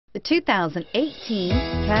The 2018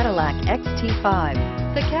 Cadillac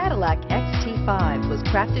XT5. The Cadillac XT5 was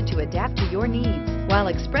crafted to adapt to your needs while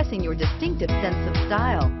expressing your distinctive sense of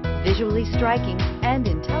style. Visually striking and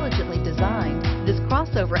intelligently designed, this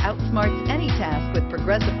crossover outsmarts any task with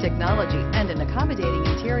progressive technology and an accommodating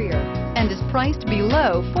interior, and is priced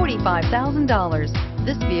below $45,000.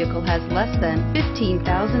 This vehicle has less than 15,000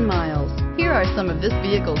 miles. Here are some of this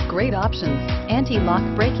vehicle's great options: anti-lock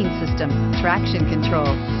braking system, traction control,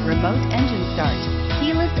 remote engine start,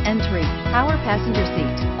 keyless entry, power passenger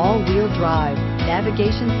seat, all-wheel drive,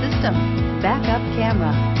 navigation system, backup camera,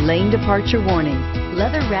 lane departure warning,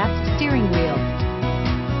 leather-wrapped steering wheel.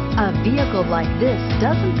 A vehicle like this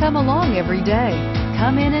doesn't come along every day.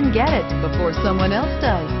 Come in and get it before someone else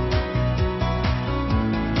does.